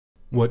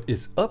What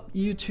is up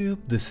YouTube?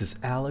 This is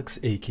Alex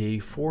aka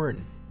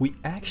Foreign. We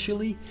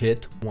actually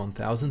hit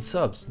 1000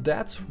 subs.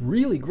 That's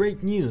really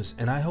great news,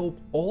 and I hope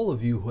all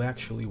of you who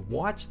actually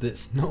watch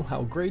this know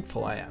how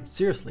grateful I am.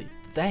 Seriously,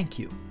 thank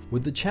you.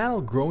 With the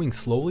channel growing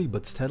slowly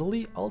but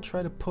steadily, I'll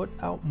try to put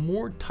out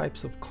more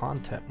types of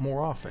content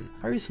more often.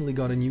 I recently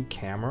got a new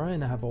camera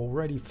and I have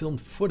already filmed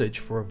footage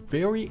for a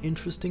very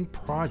interesting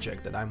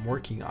project that I'm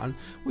working on,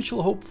 which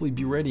will hopefully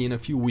be ready in a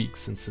few weeks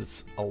since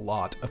it's a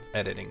lot of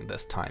editing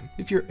this time.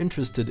 If you're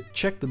interested,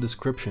 check the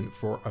description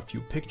for a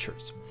few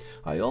pictures.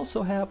 I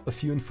also have a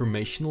few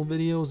informational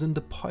videos in the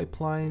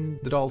pipeline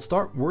that I'll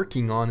start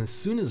working on as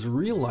soon as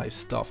real life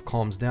stuff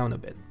calms down a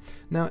bit.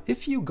 Now,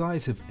 if you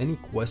guys have any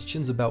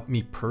questions about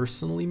me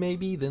personally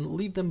maybe, then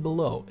leave them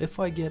below. If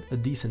I get a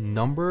decent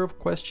number of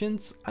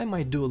questions, I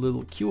might do a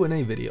little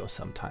Q&A video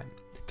sometime.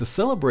 To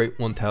celebrate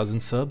 1000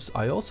 subs,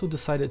 I also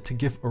decided to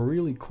give a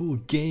really cool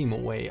game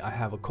away I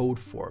have a code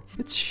for.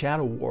 It's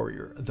Shadow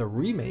Warrior, the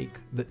remake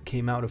that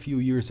came out a few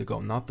years ago,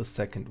 not the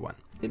second one.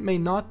 It may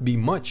not be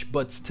much,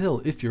 but still,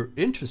 if you're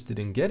interested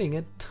in getting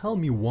it, tell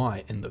me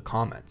why in the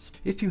comments.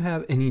 If you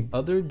have any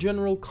other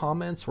general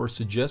comments or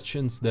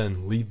suggestions,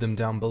 then leave them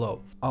down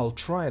below. I'll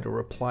try to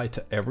reply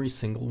to every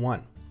single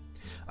one.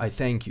 I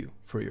thank you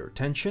for your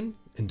attention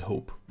and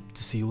hope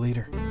to see you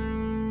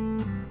later.